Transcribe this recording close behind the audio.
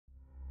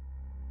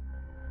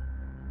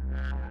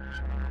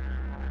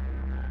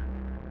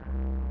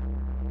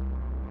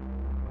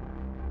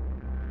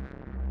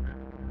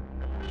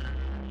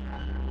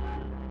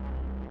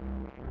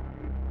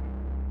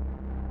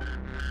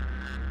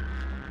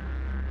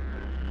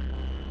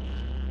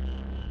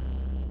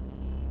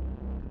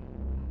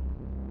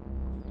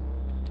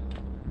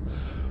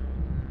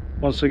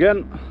Once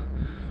again,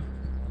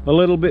 a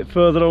little bit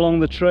further along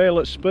the trail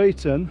at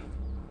Speeton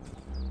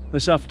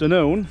this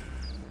afternoon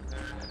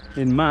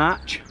in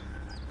March.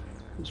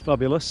 It's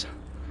fabulous.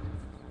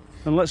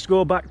 And let's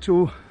go back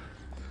to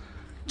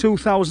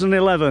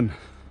 2011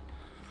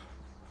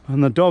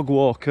 and the dog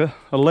walker,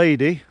 a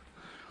lady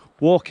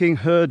walking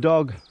her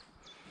dog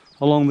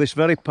along this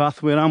very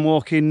path where I'm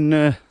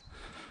walking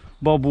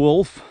Bob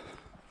Wolf.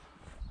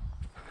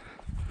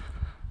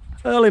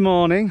 Early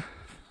morning,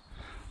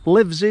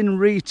 lives in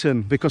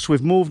Reeton because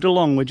we've moved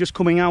along. We're just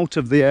coming out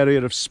of the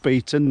area of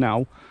Speeton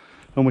now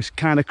and we're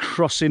kind of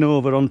crossing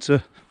over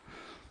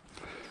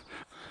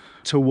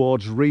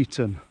towards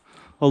Reeton,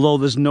 although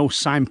there's no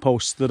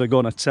signposts that are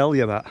going to tell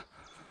you that.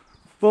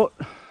 But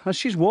as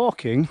she's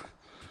walking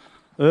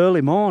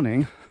early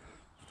morning,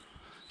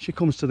 she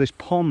comes to this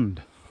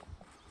pond,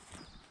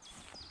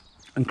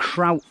 and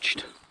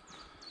crouched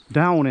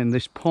down in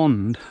this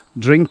pond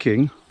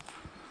drinking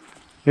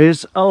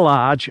is a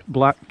large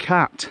black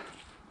cat.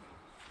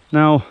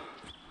 Now,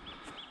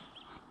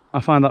 I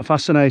find that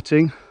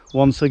fascinating.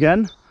 Once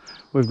again,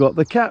 we've got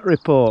the cat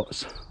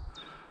reports.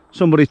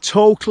 Somebody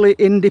totally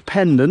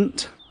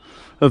independent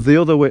of the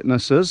other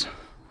witnesses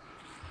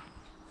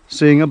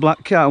seeing a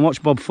black cat. And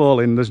watch Bob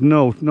falling. There's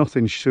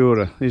nothing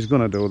surer. He's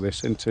going to do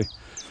this, isn't he?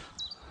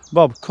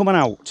 Bob, coming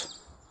out.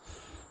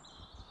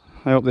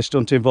 I hope this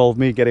doesn't involve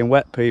me getting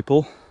wet,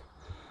 people.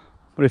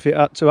 But if it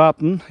had to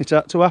happen, it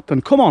had to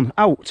happen. Come on,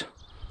 out.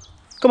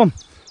 Come on.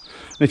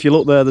 And if you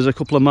look there, there's a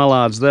couple of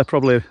mallards. They're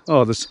probably,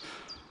 oh, there's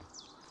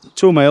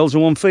 2 males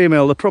and 1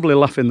 female. They're probably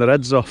laughing their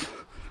heads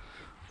off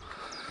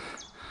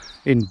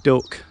in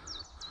duck.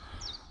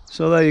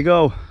 So there you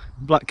go,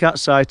 black cat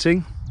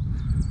sighting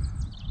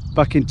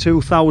back in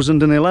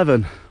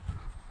 2011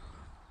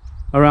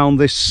 around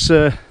this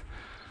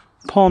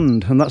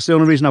pond, and that's the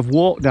only reason I've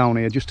walked down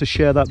here, just to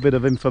share that bit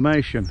of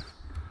information.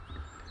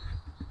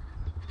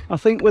 I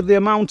think with the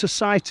amount of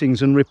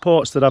sightings and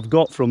reports that I've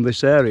got from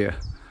this area,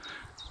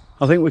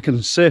 I think we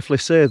can safely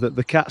say that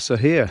the cats are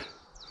here,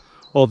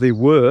 or they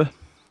were.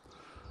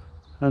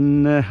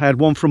 And I had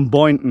one from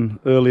Boynton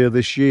earlier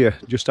this year,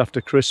 just after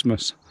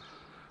Christmas,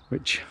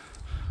 which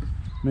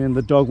me and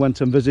the dog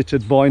went and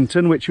visited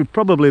Boynton, which would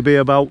probably be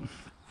about,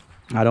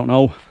 I don't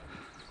know,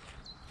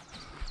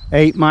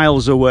 8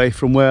 miles away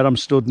from where I'm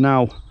stood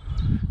now,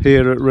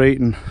 here at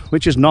Reeton,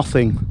 which is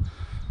nothing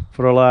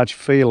for a large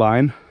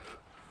feline.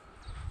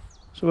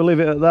 So we'll leave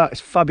it at that. It's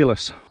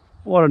fabulous.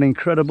 What an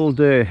incredible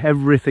day.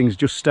 Everything's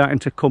just starting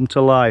to come to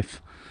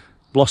life.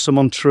 Blossom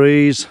on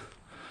trees,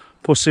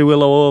 pussy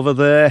willow over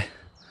there,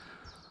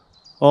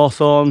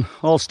 hawthorn,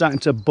 all starting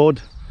to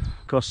bud,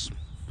 because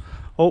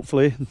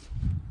hopefully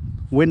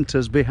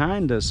winter's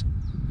behind us.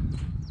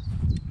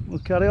 We'll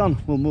carry on,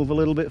 we'll move a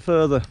little bit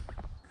further.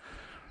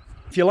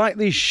 If you like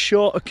these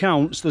short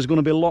accounts, there's going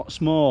to be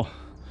lots more,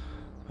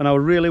 and I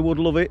really would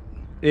love it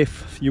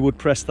if you would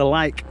press the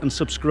like and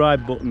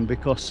subscribe button,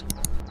 because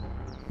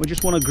we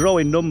just want to grow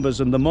in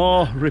numbers, and the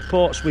more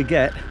reports we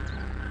get,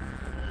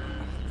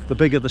 the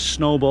bigger the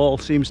snowball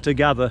seems to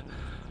gather,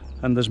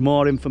 and there's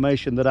more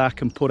information that I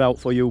can put out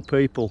for you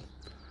people.